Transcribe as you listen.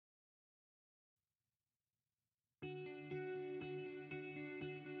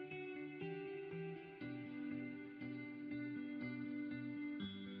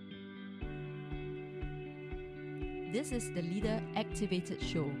This is the Leader Activated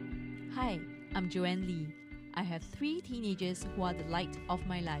Show. Hi, I'm Joanne Lee. I have 3 teenagers who are the light of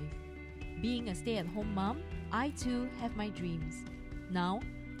my life. Being a stay-at-home mom, I too have my dreams. Now,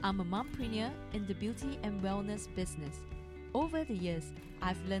 I'm a mompreneur in the beauty and wellness business. Over the years,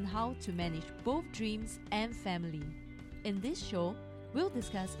 I've learned how to manage both dreams and family. In this show, we'll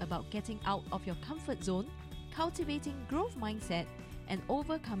discuss about getting out of your comfort zone, cultivating growth mindset, and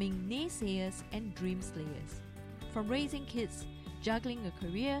overcoming naysayers and dream slayers. From raising kids, juggling a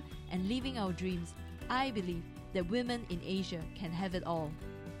career, and living our dreams, I believe that women in Asia can have it all.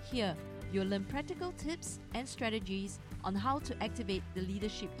 Here, you'll learn practical tips and strategies on how to activate the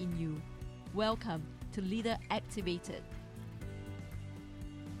leadership in you. Welcome to Leader Activated.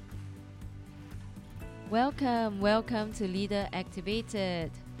 Welcome to Leader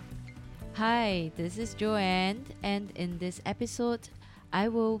Activated. Hi, this is Joanne, and in this episode, I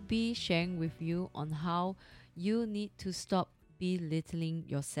will be sharing with you on how you need to stop belittling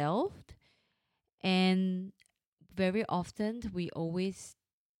yourself. And very often,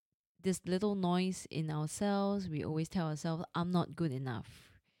 this little noise in ourselves, we always tell ourselves, I'm not good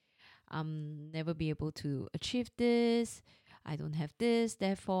enough. Never be able to achieve this. I don't have this,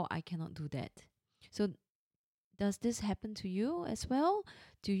 therefore I cannot do that. So does this happen to you as well?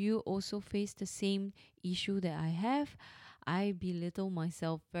 Do you also face the same issue that I have? I belittle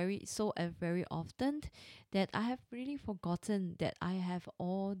myself very often that I have really forgotten that I have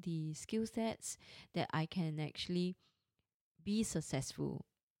all the skill sets that I can actually be successful.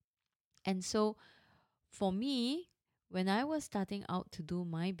 And so for me, when I was starting out to do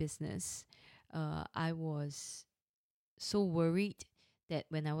my business, I was so worried that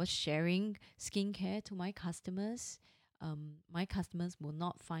when I was sharing skincare to my customers will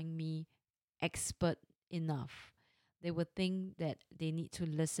not find me expert enough. They would think that they need to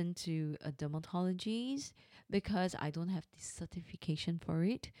listen to a dermatologist because I don't have the certification for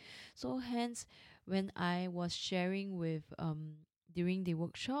it. So hence, when I was sharing with during the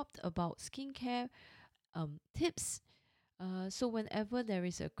workshop about skincare tips, so whenever there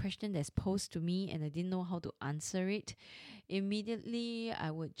is a question that's posed to me and I didn't know how to answer it, immediately I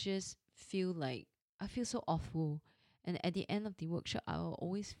would just feel like I feel so awful. And at the end of the workshop, I will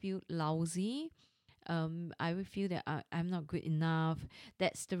always feel lousy. I will feel that I'm not good enough.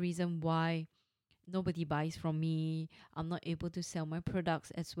 That's the reason why nobody buys from me. I'm not able to sell my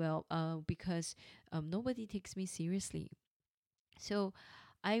products as well because nobody takes me seriously. So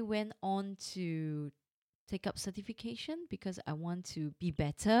I went on to take up certification because I want to be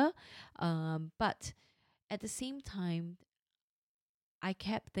better. But at the same time, I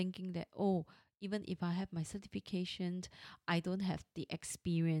kept thinking that, even if I have my certification, I don't have the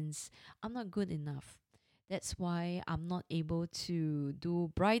experience. I'm not good enough. That's why I'm not able to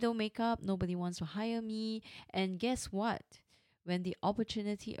do bridal makeup. Nobody wants to hire me. And guess what? When the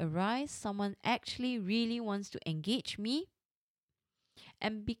opportunity arises, someone actually really wants to engage me.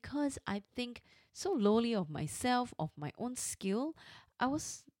 And because I think so lowly of myself, of my own skill, I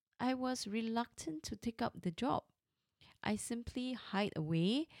was reluctant to take up the job. I simply hide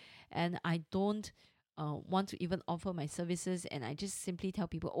away, and I don't want to even offer my services. And I just simply tell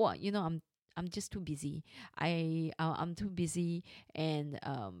people, I'm just too busy. I'm too busy, and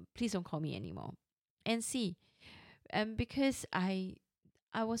please don't call me anymore. And see, and because I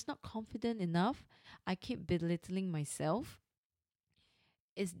was not confident enough, I keep belittling myself.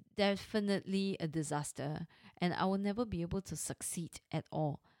 It's definitely a disaster, and I will never be able to succeed at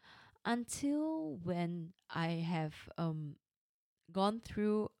all until when I have gone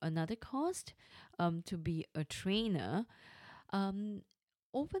through another course to be a trainer. Um,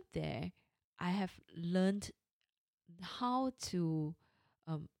 Over there, I have learned how to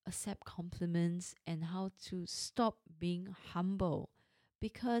accept compliments and how to stop being humble.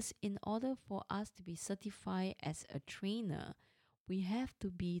 Because in order for us to be certified as a trainer, we have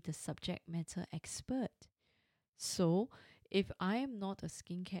to be the subject matter expert. So, if I am not a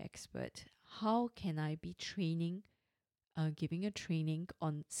skincare expert, how can I be giving a training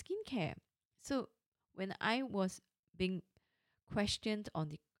on skincare? So, when I was being questioned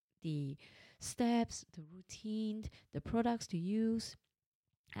on the steps, the routine, the products to use,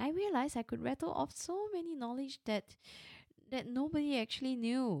 I realized I could rattle off so many knowledge that nobody actually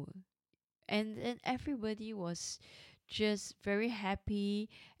knew. And everybody was just very happy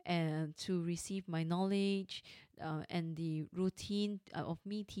and to receive my knowledge and the routine of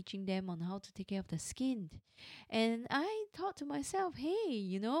me teaching them on how to take care of the skin. And I thought to myself,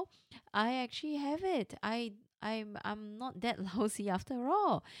 hey, I actually have it. I'm not that lousy after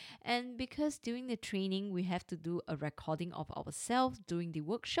all. And because during the training we have to do a recording of ourselves during the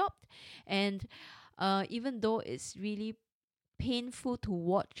workshop, and even though it's really painful to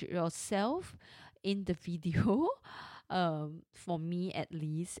watch yourself in the video. For me at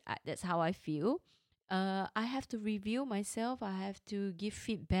least, that's how I feel. I have to review myself. I have to give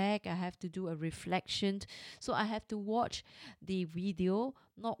feedback. I have to do a reflection. So I have to watch the video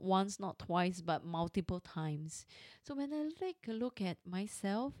not once, not twice, but multiple times. So when I take a look at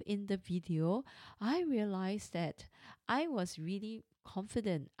myself in the video, I realized that I was really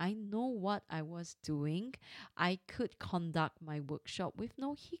confident. I know what I was doing. I could conduct my workshop with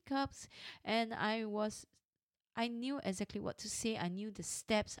no hiccups, and I knew exactly what to say. I knew the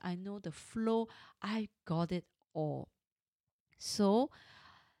steps, I know the flow. I got it all. So,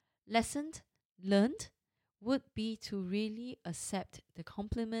 lesson learned would be to really accept the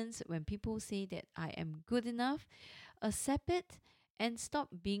compliments when people say that I am good enough. Accept it and stop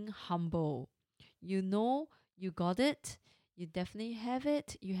being humble. You know you got it. You definitely have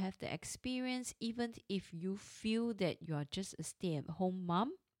it. You have the experience, even if you feel that you are just a stay at home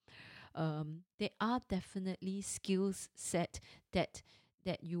mom. There are definitely skills set that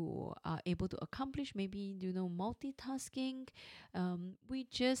you are able to accomplish. Maybe multitasking. We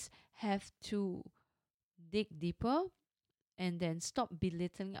just have to dig deeper and then stop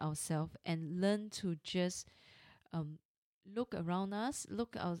belittling ourselves and learn to just um, look around us,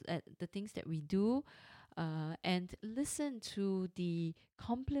 look out at the things that we do, and listen to the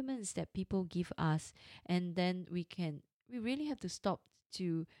compliments that people give us. And then we really have to stop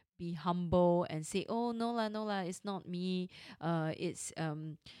to be humble and say, oh, no la, no la, it's not me. It's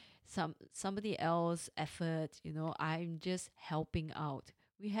somebody else effort. I'm just helping out.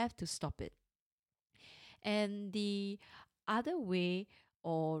 We have to stop it. And the other way,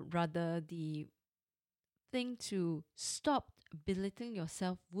 or rather the thing to stop belittling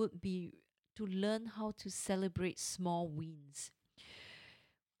yourself, would be to learn how to celebrate small wins.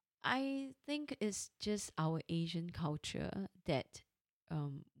 I think it's just our Asian culture that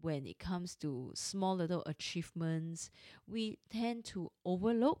when it comes to small little achievements, we tend to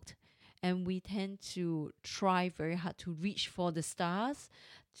overlook, and we tend to try very hard to reach for the stars,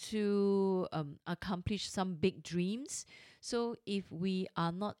 to accomplish some big dreams. So if we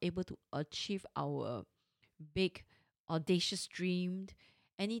are not able to achieve our big, audacious dream,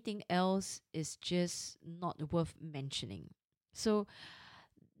 anything else is just not worth mentioning. So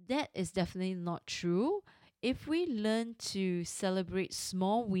that is definitely not true. If we learn to celebrate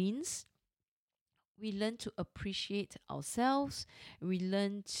small wins, we learn to appreciate ourselves, we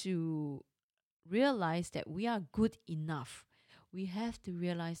learn to realize that we are good enough. We have to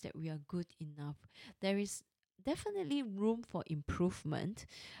realize that we are good enough. There is definitely room for improvement,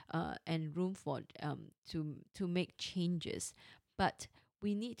 and room for to make changes, but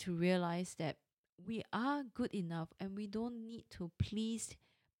we need to realize that we are good enough, and we don't need to please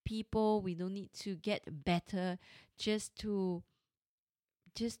people. We don't need to get better just to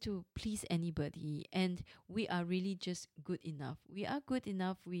please anybody. And we are really just good enough. We are good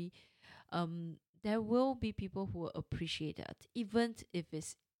enough. We There will be people who will appreciate that, even if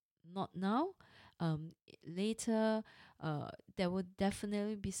it's not now. Later, there will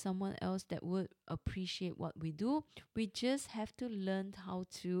definitely be someone else that would appreciate what we do. We just have to learn how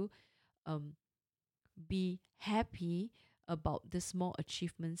to um, be happy about the small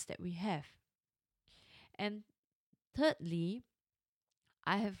achievements that we have. And thirdly,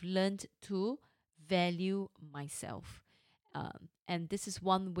 I have learned to value myself. And this is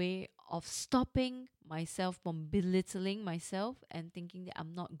one way of stopping myself from belittling myself and thinking that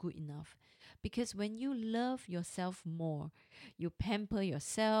I'm not good enough. Because when you love yourself more, you pamper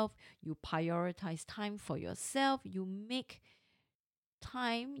yourself, you prioritize time for yourself, you make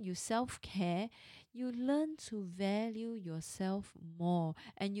time, you self care, you learn to value yourself more,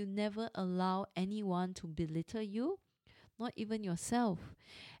 and you never allow anyone to belittle you, not even yourself.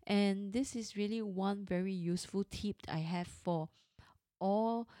 And this is really one very useful tip I have for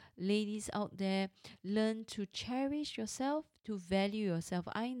all ladies out there. Learn to cherish yourself, to value yourself.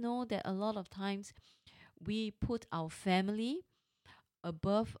 I know that a lot of times we put our family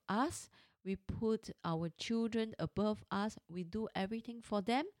above us, we put our children above us, we do everything for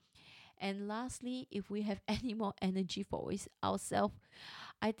them. And lastly, if we have any more energy for ourselves,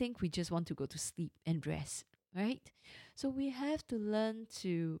 I think we just want to go to sleep and rest, right? So we have to learn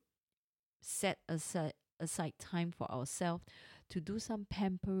to set aside time for ourselves, to do some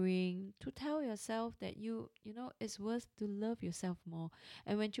pampering, to tell yourself that it's worth to love yourself more.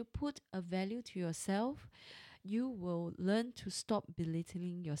 And when you put a value to yourself, you will learn to stop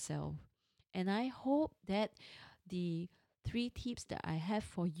belittling yourself. And I hope that the three tips that I have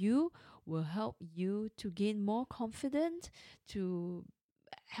for you will help you to gain more confidence, to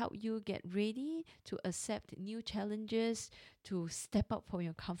help you get ready to accept new challenges, to step out from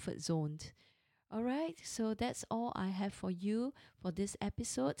your comfort zone. All right, so that's all I have for you for this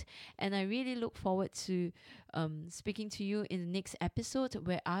episode. And I really look forward to speaking to you in the next episode,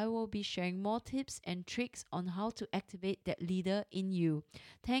 where I will be sharing more tips and tricks on how to activate that leader in you.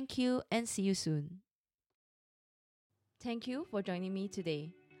 Thank you and see you soon. Thank you for joining me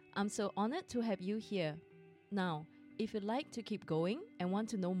today. I'm so honored to have you here. Now, if you'd like to keep going and want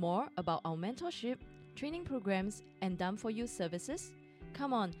to know more about our mentorship, training programs, and done for you services,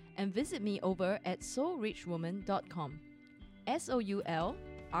 come on and visit me over at soulrichwoman.com.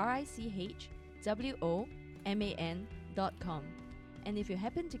 soulrichwoman.com. And if you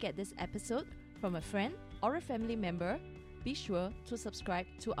happen to get this episode from a friend or a family member, be sure to subscribe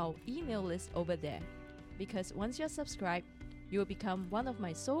to our email list over there. Because once you're subscribed, you will become one of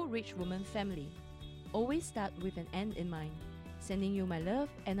my Soul Rich Woman family. Always start with an end in mind. Sending you my love,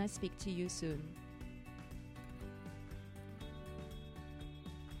 and I speak to you soon.